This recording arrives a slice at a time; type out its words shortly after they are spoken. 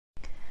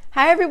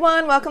Hi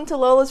everyone, welcome to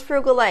Lola's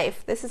Frugal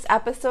Life. This is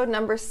episode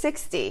number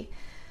 60.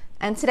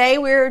 And today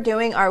we're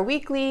doing our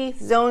weekly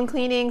zone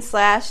cleaning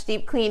 /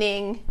 deep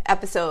cleaning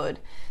episode.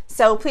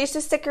 So please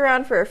just stick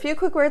around for a few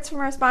quick words from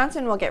our sponsor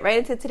and we'll get right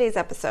into today's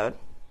episode.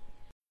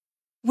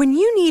 When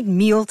you need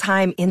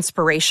mealtime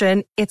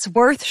inspiration, it's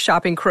worth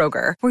shopping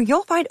Kroger, where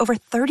you'll find over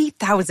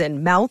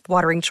 30,000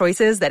 mouth-watering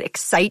choices that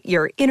excite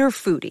your inner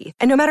foodie.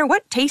 And no matter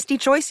what tasty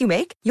choice you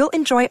make, you'll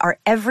enjoy our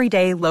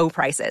everyday low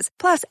prices,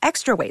 plus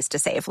extra ways to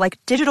save, like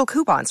digital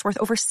coupons worth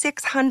over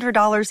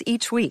 $600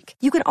 each week.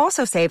 You can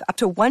also save up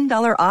to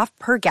 $1 off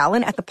per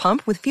gallon at the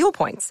pump with fuel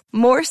points.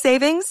 More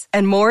savings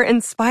and more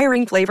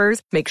inspiring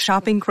flavors make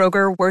shopping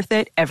Kroger worth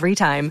it every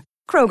time.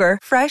 Kroger,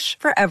 fresh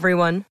for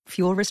everyone.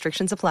 Fuel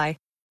restrictions apply.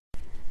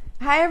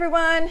 Hi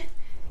everyone,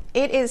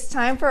 it is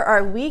time for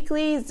our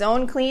weekly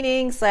zone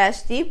cleaning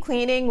 / deep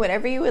cleaning,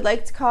 whatever you would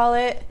like to call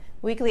it,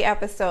 weekly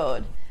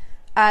episode.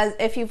 As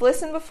if you've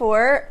listened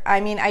before,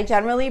 I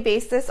generally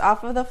base this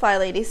off of the Fly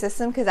Lady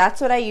system because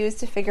that's what I use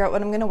to figure out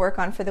what I'm going to work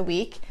on for the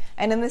week.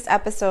 And in this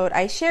episode,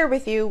 I share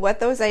with you what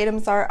those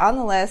items are on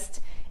the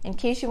list in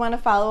case you want to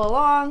follow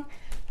along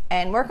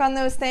and work on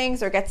those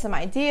things or get some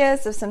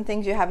ideas of some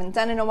things you haven't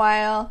done in a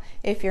while.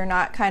 If you're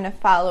not kind of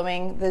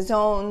following the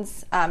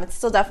zones, it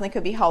still definitely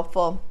could be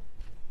helpful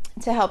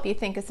to help you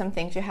think of some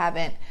things you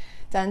haven't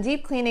done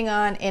deep cleaning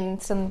on in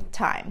some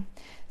time.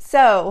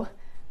 So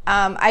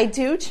I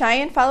do try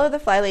and follow the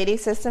Fly Lady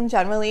system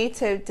generally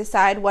to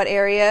decide what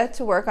area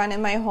to work on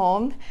in my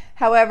home.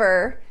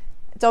 However,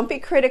 don't be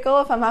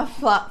critical if I'm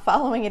not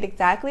following it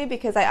exactly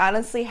because I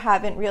honestly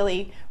haven't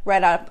really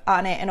read up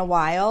on it in a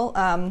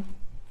while.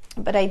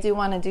 But I do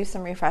want to do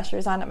some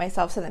refreshers on it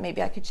myself so that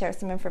maybe I could share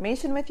some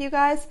information with you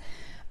guys.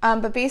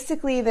 But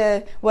basically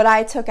what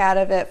I took out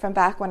of it from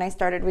back when I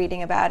started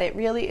reading about it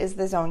really is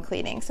the zone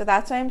cleaning. So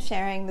that's why I'm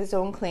sharing the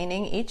zone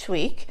cleaning each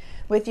week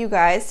with you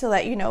guys to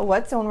let you know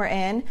what zone we're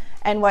in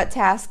and what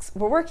tasks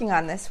we're working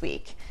on this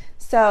week.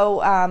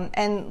 So,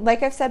 and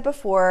like I've said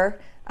before,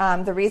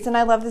 the reason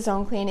I love the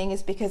zone cleaning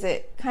is because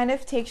it kind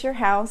of takes your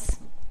house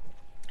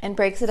and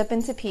breaks it up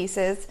into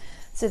pieces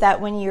so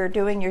that when you're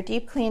doing your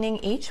deep cleaning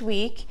each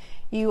week,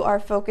 you are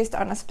focused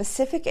on a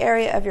specific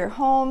area of your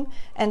home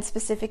and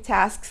specific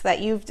tasks that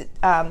you've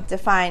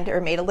defined or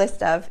made a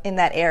list of in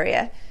that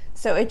area.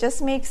 So it just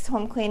makes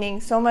home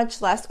cleaning so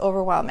much less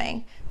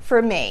overwhelming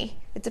for me.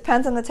 It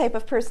depends on the type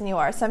of person you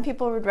are. Some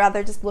people would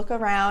rather just look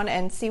around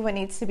and see what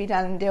needs to be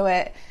done and do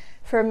it.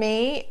 For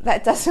me,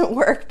 that doesn't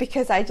work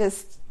because I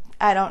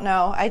don't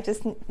know. I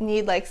just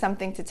need like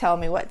something to tell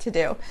me what to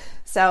do.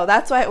 So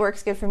that's why it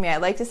works good for me. I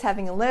like just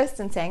having a list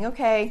and saying,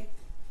 okay,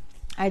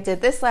 I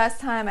did this last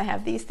time. I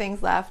have these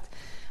things left.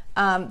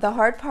 The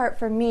hard part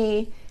for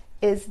me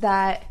is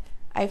that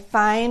I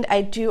find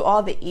I do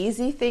all the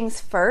easy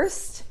things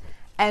first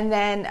and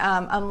then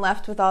I'm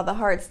left with all the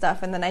hard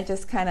stuff. And then I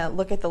just kind of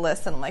look at the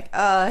list and I'm like,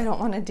 oh, I don't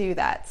want to do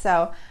that.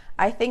 So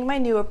I think my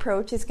new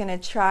approach is going to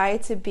try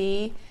to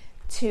be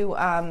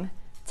to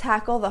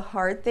tackle the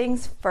hard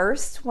things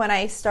first when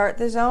I start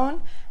the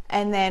zone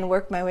and then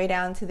work my way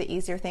down to the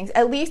easier things.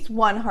 At least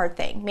one hard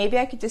thing. Maybe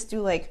I could just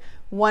do like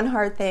one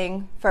hard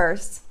thing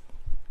first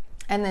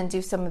and then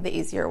do some of the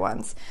easier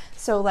ones.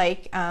 So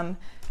like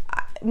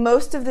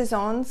most of the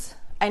zones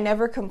I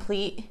never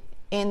complete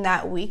in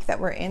that week that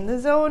we're in the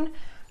zone.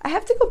 I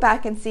have to go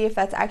back and see if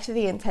that's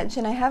actually the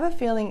intention. I have a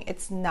feeling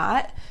it's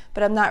not,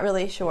 but I'm not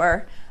really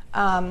sure.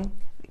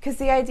 Because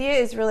the idea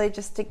is really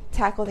just to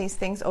tackle these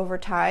things over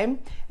time.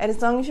 And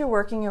as long as you're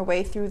working your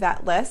way through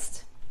that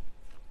list.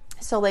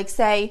 So like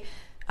say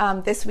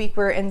this week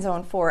we're in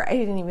zone 4. I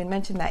didn't even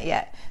mention that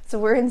yet. So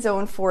we're in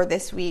zone 4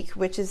 this week,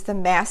 which is the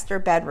master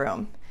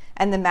bedroom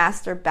and the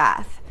master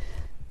bath.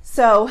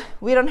 So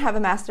we don't have a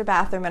master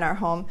bathroom in our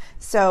home.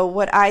 So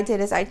what I did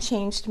is I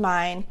changed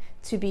mine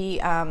to be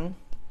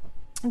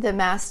the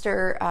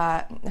master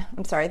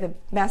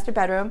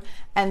bedroom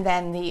and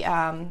then the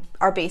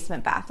our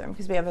basement bathroom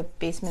because we have a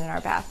basement in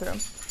our bathroom.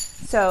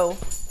 So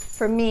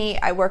for me,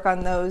 I work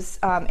on those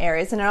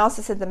areas, and it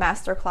also said the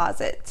master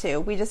closet too.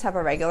 We just have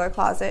a regular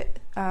closet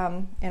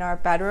in our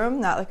bedroom,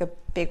 not like a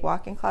big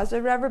walk-in closet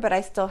or whatever, but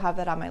I still have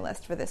that on my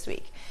list for this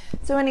week.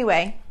 So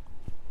anyway,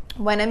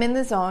 when I'm in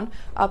the zone,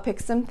 I'll pick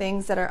some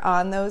things that are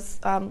on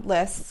those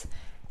lists,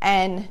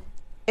 and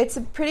it's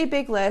a pretty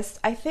big list.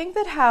 I think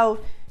that how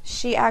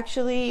she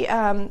actually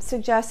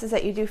suggests is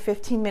that you do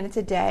 15 minutes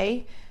a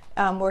day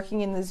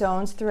working in the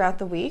zones throughout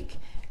the week.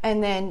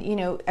 And then,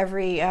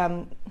 every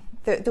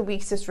the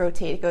weeks just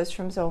rotate. It goes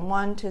from zone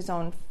 1 to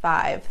zone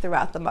 5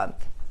 throughout the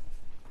month.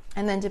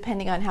 And then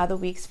depending on how the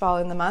weeks fall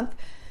in the month,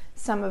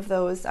 some of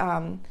those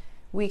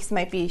weeks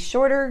might be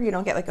shorter. You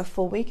don't get like a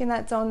full week in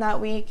that zone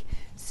that week.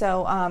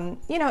 So,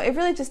 it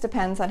really just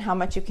depends on how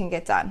much you can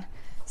get done.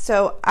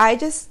 So I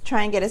just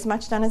try and get as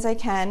much done as I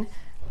can.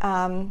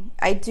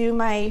 I do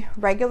my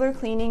regular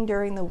cleaning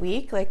during the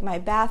week, like my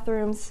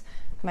bathrooms,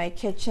 my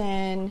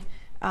kitchen,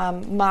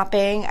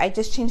 mopping. I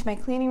just changed my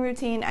cleaning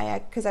routine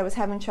because I was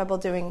having trouble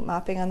doing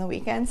mopping on the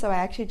weekend, so I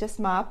actually just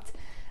mopped.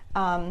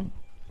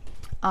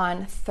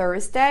 on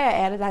Thursday. I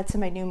added that to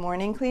my new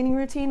morning cleaning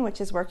routine, which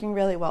is working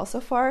really well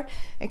so far,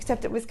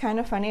 except it was kind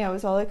of funny. I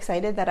was all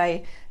excited that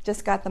I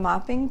just got the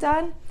mopping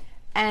done.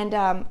 And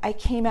I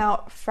came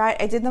out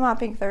I did the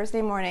mopping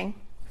Thursday morning.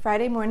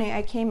 Friday morning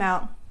I came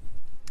out.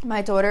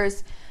 My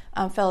daughters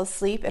fell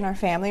asleep in our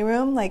family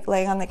room, like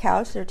laying on the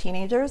couch. They're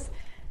teenagers.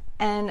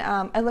 And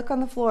I look on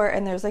the floor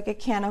and there's like a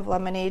can of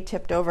lemonade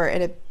tipped over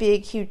in a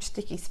big, huge,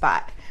 sticky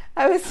spot.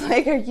 I was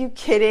like, are you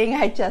kidding?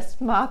 I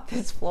just mopped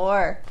this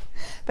floor.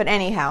 But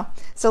anyhow,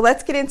 so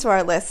let's get into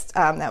our list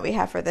that we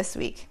have for this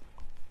week.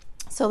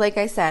 So like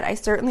I said, I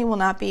certainly will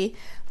not be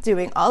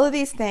doing all of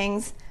these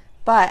things,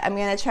 but I'm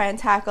going to try and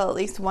tackle at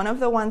least one of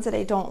the ones that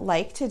I don't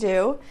like to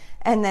do.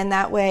 And then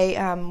that way,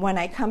 when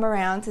I come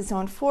around to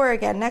zone 4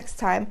 again next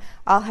time,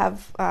 I'll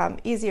have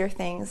easier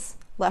things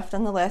left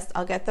on the list.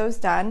 I'll get those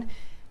done.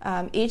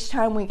 Each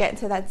time we get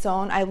into that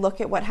zone, I look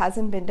at what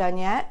hasn't been done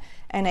yet,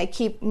 and I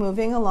keep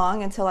moving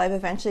along until I've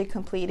eventually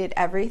completed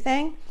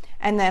everything,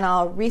 and then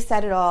I'll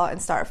reset it all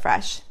and start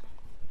fresh.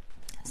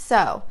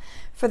 So,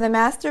 for the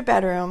master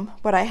bedroom,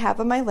 what I have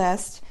on my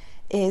list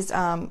is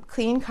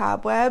clean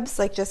cobwebs,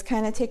 like just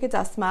kind of take a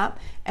dust mop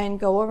and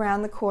go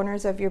around the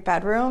corners of your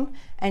bedroom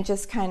and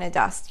just kind of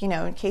dust,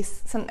 in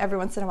case every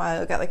once in a while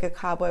you'll get like a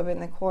cobweb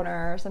in the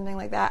corner or something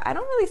like that. I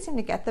don't really seem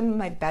to get them in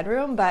my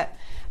bedroom, but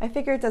I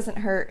figure it doesn't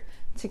hurt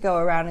to go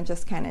around and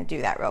just kind of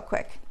do that real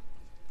quick.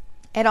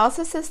 It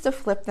also says to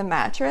flip the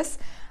mattress.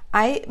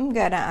 I am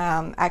going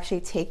to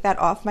actually take that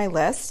off my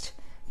list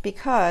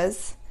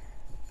because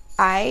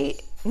my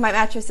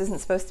mattress isn't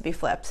supposed to be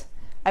flipped.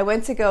 I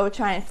went to go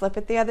try and flip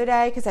it the other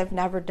day because I've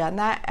never done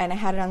that, and I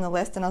had it on the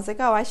list and I was like,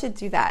 oh, I should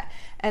do that.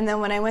 And then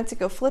when I went to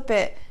go flip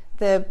it,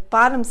 the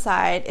bottom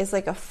side is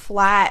like a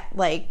flat,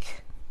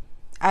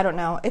 I don't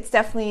know, it's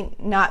definitely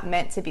not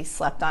meant to be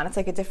slept on. It's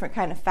like a different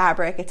kind of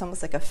fabric. It's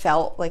almost like a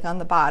felt, like on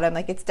the bottom.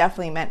 Like it's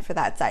definitely meant for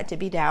that side to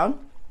be down.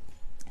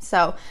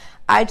 So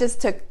I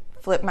just took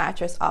flip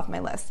mattress off my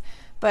list.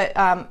 But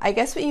I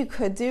guess what you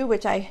could do,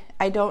 which I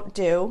don't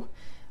do,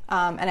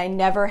 and I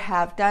never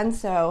have done,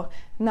 so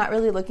I'm not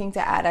really looking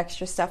to add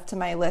extra stuff to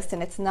my list,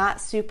 and it's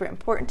not super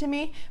important to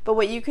me, but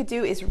what you could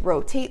do is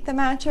rotate the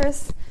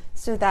mattress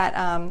so that,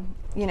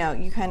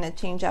 you kind of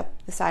change up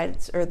the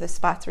sides or the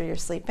spots where you're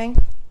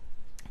sleeping.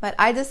 But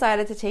I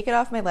decided to take it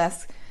off my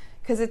list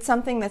because it's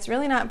something that's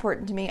really not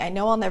important to me. I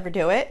know I'll never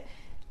do it,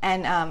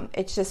 and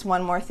it's just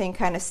one more thing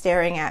kind of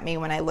staring at me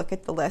when I look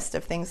at the list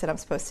of things that I'm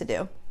supposed to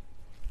do.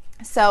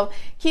 So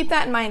keep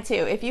that in mind too.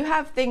 If you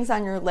have things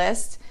on your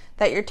list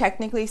that you're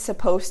technically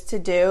supposed to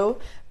do,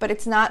 but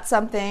it's not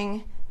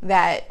something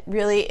that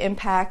really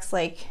impacts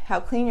like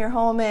how clean your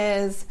home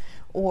is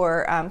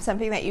or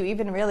something that you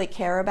even really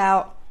care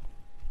about,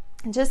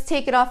 just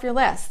take it off your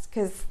list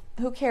because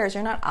who cares?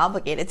 You're not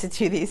obligated to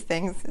do these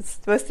things. It's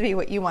supposed to be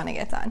what you want to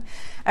get done.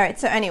 All right,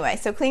 so anyway,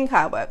 so clean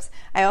cobwebs.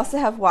 I also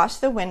have wash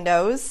the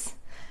windows,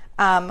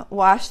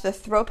 wash the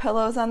throw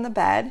pillows on the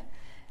bed,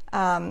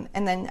 and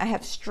then I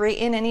have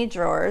straighten any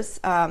drawers.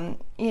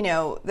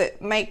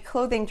 My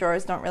clothing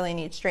drawers don't really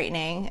need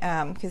straightening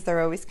because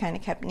they're always kind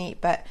of kept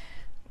neat. But,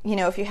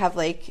 if you have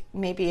like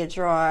maybe a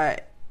drawer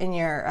in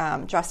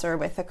your dresser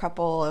with a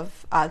couple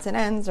of odds and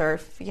ends, or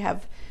if you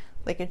have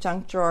like a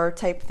junk drawer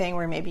type thing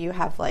where maybe you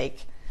have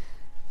like,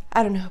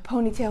 I don't know,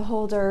 ponytail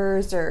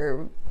holders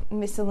or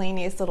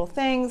miscellaneous little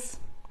things,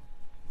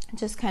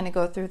 just kind of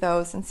go through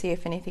those and see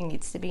if anything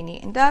needs to be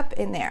neatened up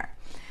in there.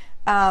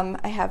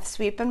 I have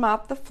sweep and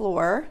mop the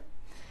floor,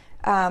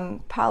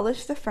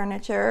 polish the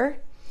furniture,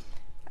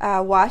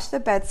 wash the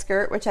bed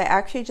skirt, which I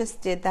actually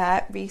just did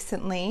that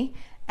recently,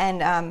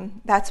 and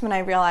that's when I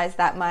realized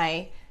that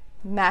my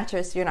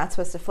mattress you're not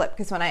supposed to flip,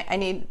 because when I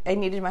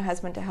needed my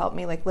husband to help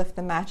me like lift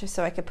the mattress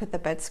so I could put the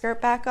bed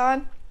skirt back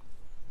on,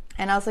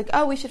 and I was like,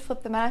 oh, we should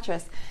flip the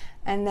mattress.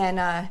 And then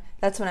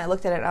that's when I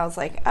looked at it and I was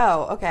like,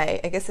 oh,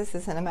 okay, I guess this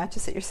isn't a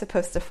mattress that you're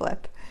supposed to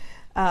flip.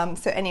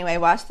 So anyway,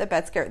 wash the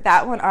bed skirt.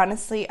 That one,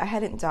 honestly, I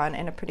hadn't done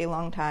in a pretty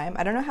long time.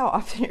 I don't know how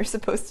often you're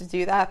supposed to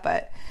do that,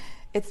 but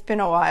it's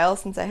been a while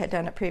since I had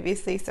done it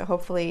previously, so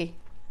hopefully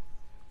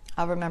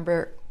I'll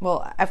remember.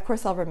 Well, of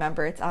course I'll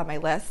remember, it's on my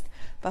list,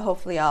 but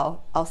hopefully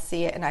I'll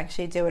see it and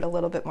actually do it a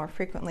little bit more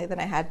frequently than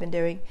I had been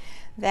doing.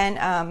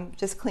 Then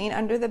just clean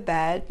under the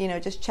bed,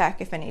 just check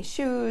if any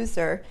shoes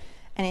or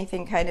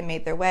anything kind of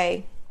made their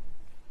way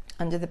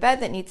under the bed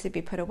that needs to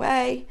be put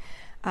away,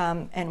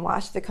 and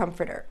wash the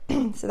comforter.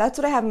 So that's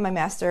what I have in my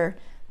master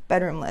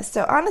bedroom list.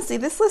 So honestly,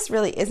 this list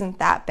really isn't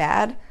that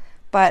bad,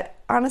 but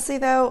honestly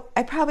though,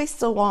 I probably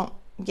still won't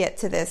get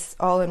to this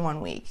all in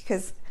 1 week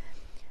because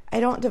I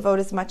don't devote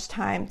as much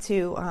time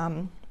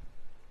to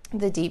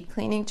the deep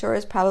cleaning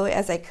chores probably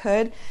as I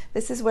could.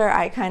 This is where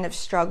I kind of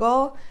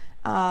struggle,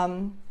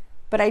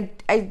 but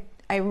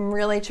I'm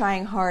really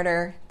trying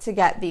harder to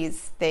get these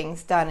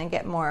things done and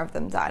get more of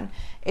them done.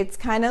 It's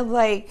kind of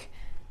like,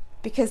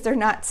 because they're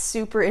not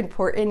super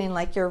important in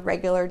like your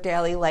regular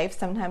daily life,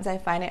 sometimes I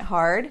find it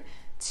hard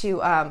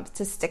to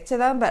stick to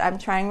them, but I'm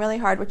trying really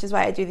hard, which is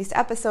why I do these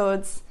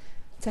episodes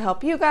to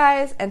help you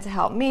guys and to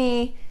help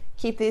me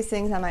keep these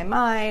things on my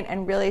mind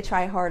and really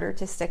try harder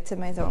to stick to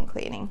my zone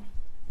cleaning.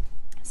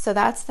 So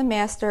that's the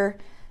master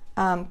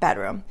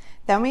bedroom.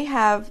 Then we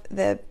have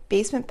the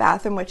basement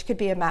bathroom, which could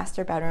be a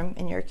master bedroom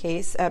in your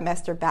case, a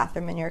master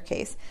bathroom in your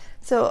case.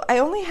 So I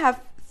only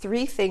have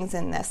 3 things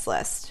in this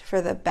list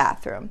for the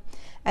bathroom,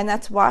 and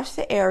that's wash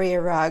the area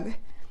rug,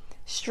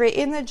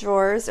 straighten the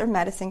drawers or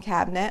medicine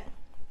cabinet,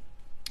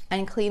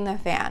 and clean the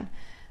fan.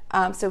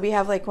 So we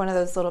have like one of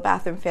those little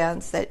bathroom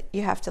fans that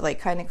you have to like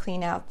kind of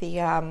clean out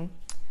the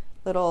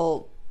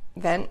little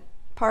vent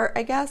part,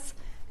 I guess.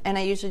 And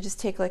I usually just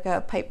take like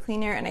a pipe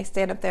cleaner and I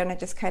stand up there and I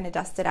just kind of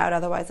dust it out.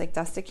 Otherwise, like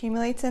dust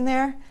accumulates in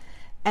there.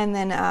 And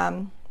then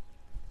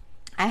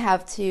I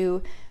have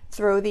to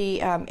throw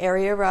the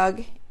area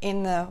rug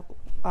in the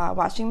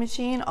washing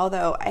machine.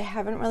 Although I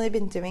haven't really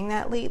been doing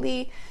that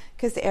lately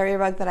because the area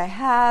rug that I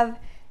have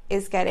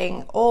is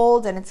getting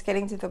old and it's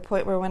getting to the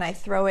point where when I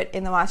throw it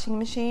in the washing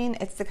machine,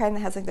 it's the kind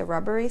that has like the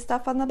rubbery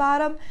stuff on the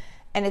bottom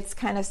and it's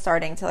kind of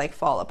starting to like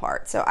fall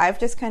apart. So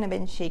I've just kind of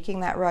been shaking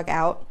that rug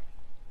out.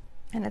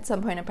 And at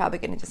some point, I'm probably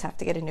going to just have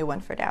to get a new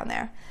one for down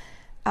there.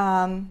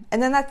 And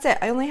then that's it.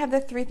 I only have the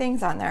 3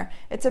 things on there.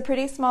 It's a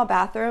pretty small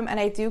bathroom, and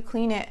I do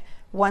clean it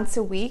once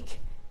a week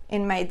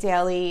in my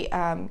daily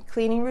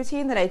cleaning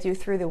routine that I do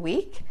through the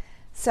week.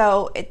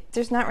 So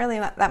there's not really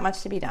that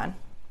much to be done.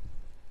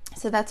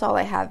 So that's all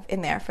I have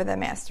in there for the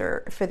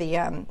master, for the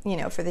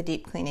for the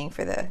deep cleaning,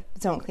 for the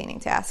zone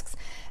cleaning tasks.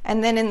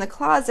 And then in the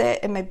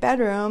closet in my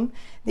bedroom,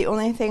 the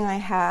only thing I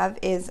have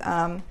is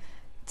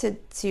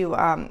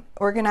to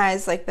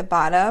organize like the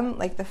bottom,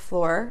 like the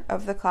floor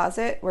of the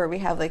closet where we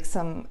have like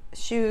some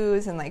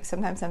shoes and like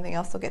sometimes something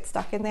else will get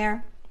stuck in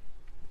there.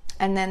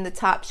 And then the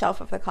top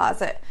shelf of the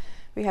closet,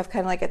 we have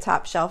kind of like a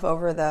top shelf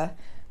over the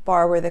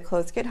bar where the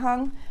clothes get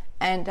hung.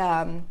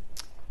 And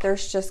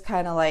there's just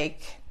kind of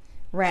like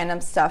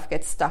random stuff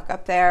gets stuck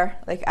up there.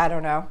 Like, I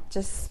don't know,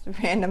 just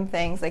random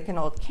things like an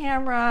old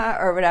camera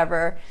or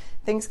whatever.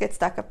 Things get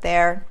stuck up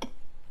there.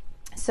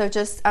 So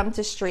just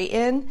to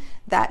straighten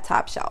that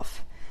top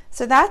shelf.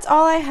 So that's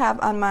all I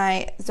have on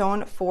my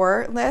Zone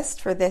 4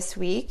 list for this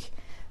week.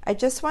 I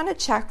just want to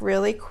check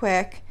really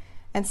quick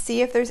and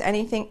see if there's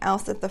anything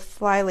else that the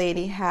Fly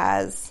Lady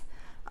has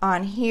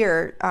on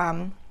here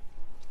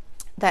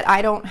that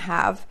I don't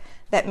have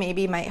that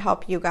maybe might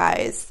help you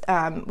guys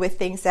with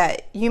things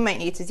that you might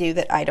need to do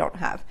that I don't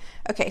have.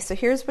 Okay, so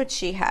here's what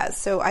she has.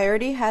 So I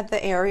already had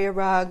the area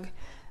rug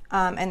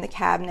and the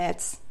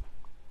cabinets.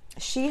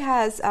 She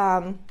has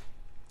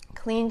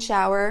clean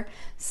shower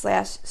 /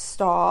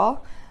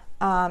 stall.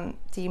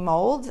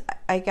 Demold.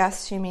 I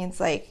guess she means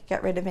like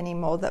get rid of any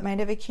mold that might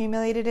have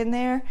accumulated in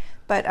there.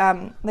 But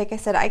like I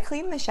said, I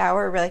clean the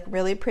shower like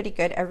really pretty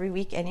good every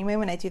week anyway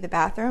when I do the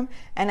bathroom,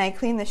 and I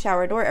clean the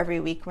shower door every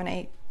week when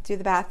I do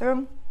the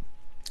bathroom.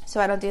 So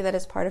I don't do that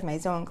as part of my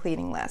zone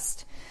cleaning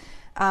list.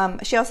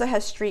 She also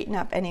has straighten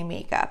up any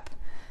makeup.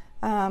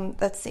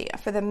 Let's see.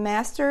 For the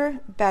master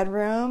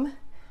bedroom,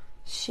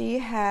 she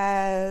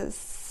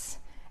has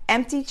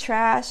empty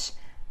trash.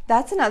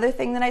 That's another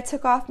thing that I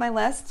took off my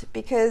list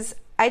because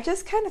I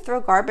just kind of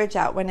throw garbage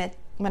out when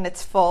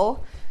it's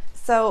full.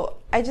 So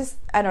I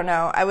don't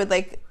know. I would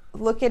like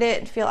look at it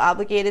and feel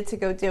obligated to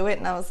go do it.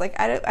 And I was like,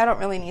 I don't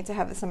really need to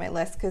have this on my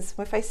list because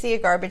if I see a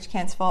garbage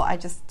can's full, I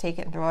just take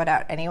it and throw it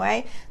out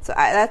anyway. So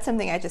that's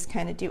something I just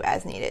kind of do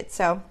as needed.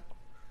 So,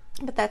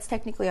 but that's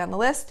technically on the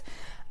list.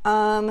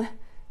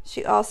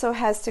 She also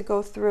has to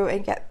go through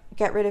and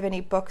get rid of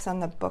any books on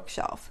the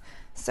bookshelf.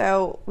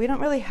 So we don't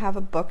really have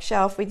a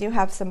bookshelf. We do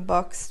have some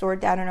books stored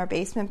down in our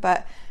basement,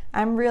 but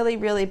I'm really,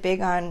 really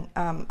big on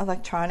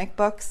electronic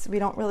books. We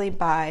don't really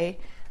buy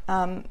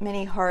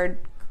many hard,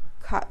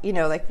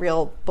 like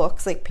real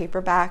books, like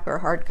paperback or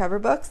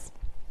hardcover books.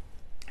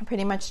 I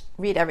pretty much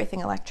read everything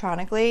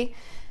electronically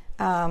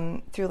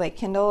through like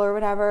Kindle or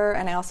whatever,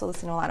 and I also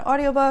listen to a lot of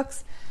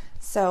audiobooks.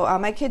 So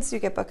my kids do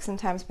get books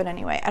sometimes, but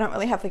anyway, I don't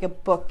really have like a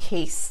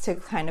bookcase to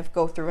kind of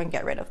go through and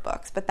get rid of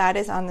books, but that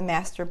is on the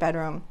master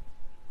bedroom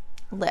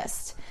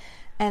list.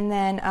 And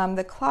then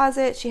the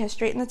closet, she has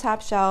straightened the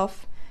top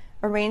shelf,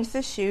 arranged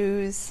the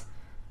shoes,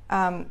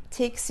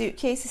 take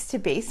suitcases to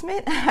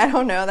basement. I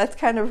don't know, that's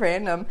kind of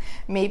random.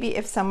 Maybe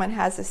if someone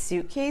has a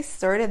suitcase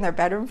stored in their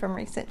bedroom from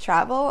recent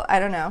travel, I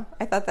don't know.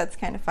 I thought that's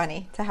kind of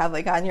funny to have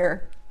like on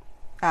your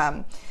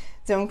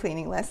zone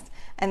cleaning list.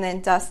 And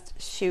then dust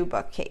shoe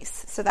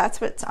bookcase. So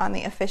that's what's on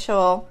the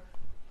official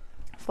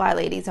Fly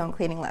Lady zone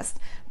cleaning list.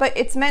 But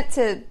it's meant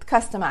to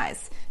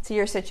customize to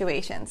your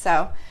situation.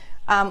 So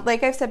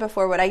like I've said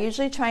before, what I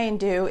usually try and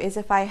do is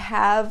if I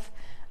have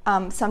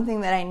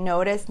something that I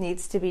notice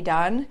needs to be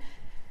done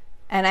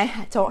and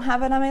I don't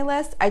have it on my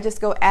list, I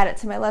just go add it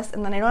to my list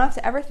and then I don't have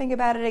to ever think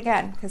about it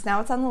again because now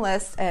it's on the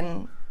list,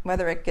 and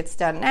whether it gets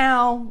done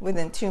now,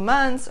 within 2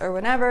 months, or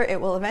whenever,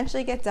 it will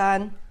eventually get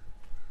done.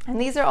 And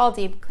these are all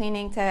deep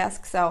cleaning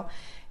tasks, so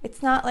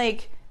it's not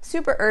like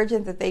super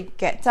urgent that they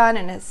get done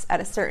and it's at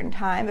a certain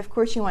time. Of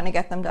course, you want to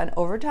get them done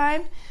over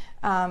time,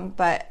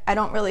 but I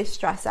don't really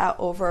stress out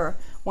over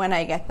when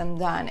I get them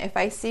done. If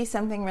I see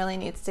something really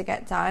needs to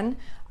get done,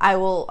 I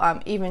will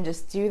even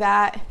just do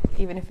that,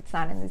 even if it's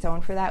not in the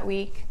zone for that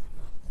week.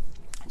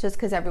 Just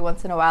because every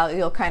once in a while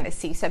you'll kind of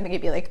see something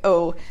and be like,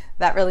 oh,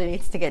 that really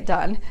needs to get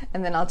done,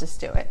 and then I'll just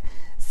do it.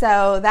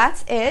 So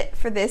that's it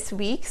for this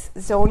week's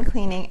zone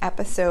cleaning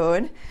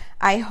episode.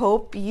 I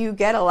hope you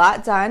get a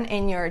lot done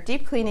in your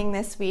deep cleaning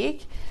this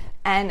week,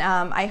 and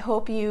I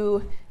hope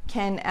you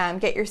can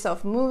get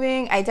yourself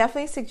moving. I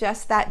definitely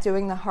suggest that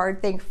doing the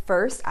hard thing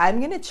first. I'm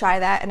going to try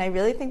that, and I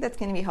really think that's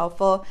going to be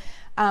helpful.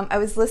 I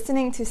was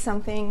listening to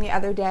something the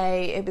other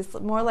day. It was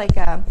more like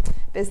a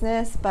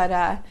business,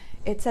 but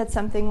it said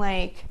something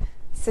like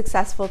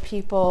successful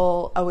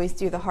people always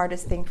do the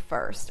hardest thing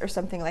first, or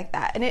something like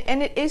that.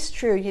 And it is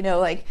true, you know,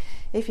 like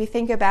if you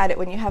think about it,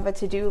 when you have a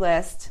to-do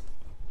list,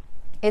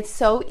 it's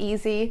so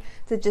easy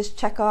to just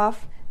check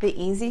off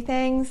the easy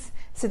things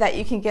so that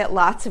you can get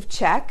lots of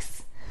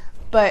checks,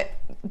 but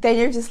then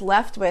you're just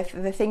left with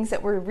the things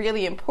that were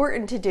really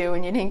important to do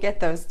and you didn't get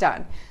those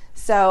done.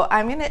 So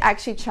I'm going to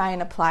actually try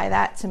and apply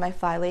that to my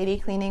Fly Lady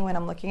cleaning when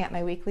I'm looking at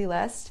my weekly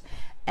list,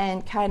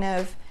 and kind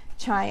of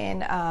try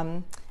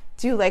and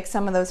do like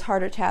some of those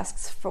harder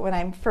tasks for when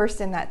I'm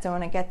first in that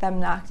zone and get them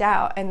knocked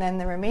out, and then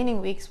the remaining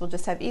weeks will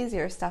just have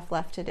easier stuff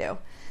left to do.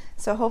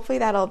 So hopefully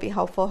that'll be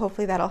helpful.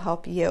 Hopefully that'll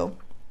help you.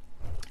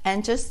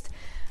 And just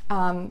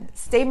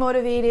stay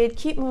motivated,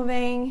 keep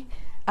moving.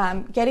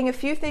 Getting a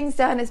few things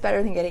done is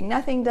better than getting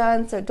nothing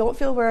done, so don't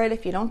feel worried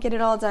if you don't get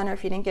it all done or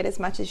if you didn't get as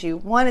much as you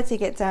wanted to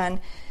get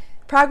done.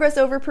 Progress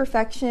over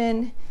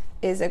perfection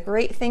is a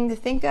great thing to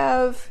think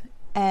of,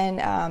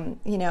 and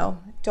you know,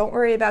 don't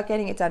worry about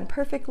getting it done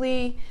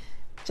perfectly.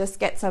 Just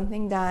get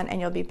something done and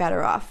you'll be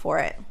better off for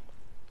it.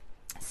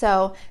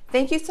 So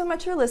thank you so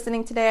much for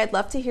listening today. I'd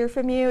love to hear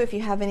from you if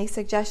you have any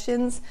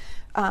suggestions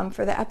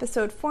for the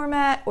episode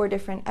format or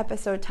different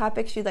episode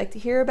topics you'd like to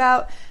hear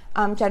about.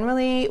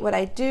 Generally, what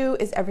I do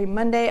is every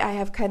Monday I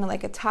have kind of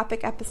like a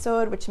topic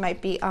episode, which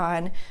might be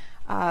on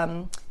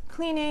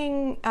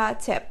cleaning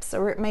tips,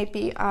 or it might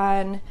be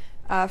on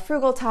a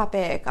frugal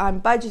topic, on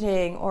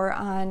budgeting, or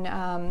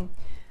on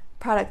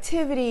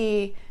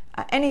productivity,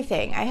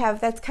 anything.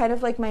 That's kind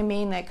of like my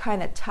main like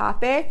kind of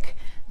topic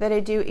that I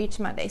do each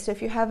Monday. So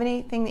if you have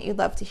anything that you'd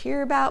love to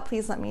hear about,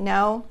 please let me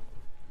know.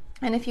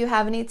 And if you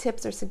have any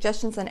tips or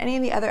suggestions on any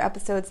of the other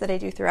episodes that I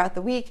do throughout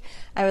the week,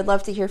 I would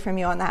love to hear from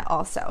you on that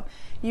also.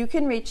 You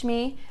can reach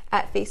me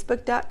at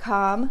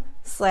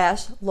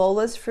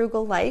facebook.com/Lola's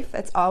Frugal Life.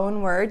 That's all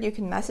one word. You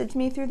can message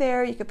me through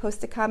there. You can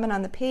post a comment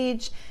on the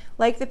page,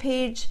 like the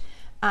page.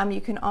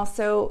 You can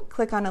also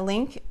click on a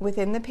link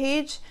within the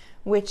page,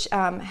 which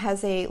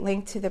has a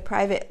link to the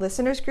private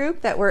listeners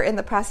group that we're in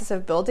the process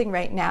of building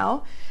right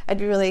now. I'd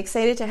be really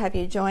excited to have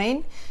you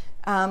join.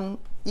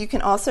 You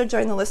can also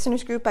join the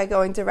listeners group by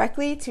going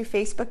directly to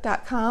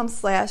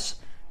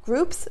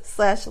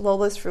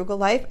facebook.com/groups/Lola's Frugal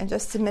Life and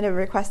just submit a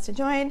request to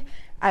join.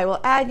 I will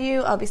add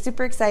you. I'll be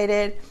super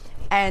excited.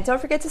 And don't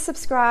forget to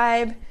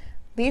subscribe.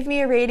 Leave me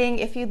a rating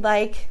if you'd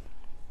like.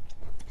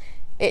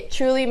 It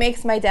truly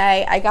makes my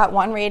day. I got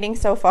 1 rating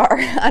so far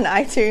on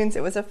iTunes.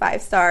 It was a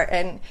 5-star,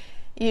 and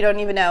you don't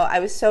even know.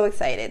 I was so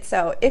excited.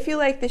 So if you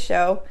like the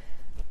show,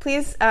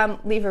 please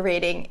leave a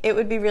rating. It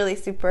would be really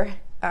super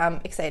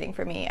exciting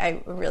for me.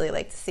 I would really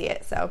like to see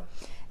it. So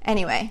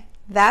anyway,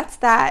 that's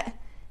that.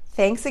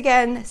 Thanks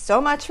again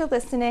so much for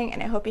listening,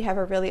 and I hope you have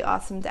a really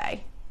awesome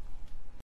day.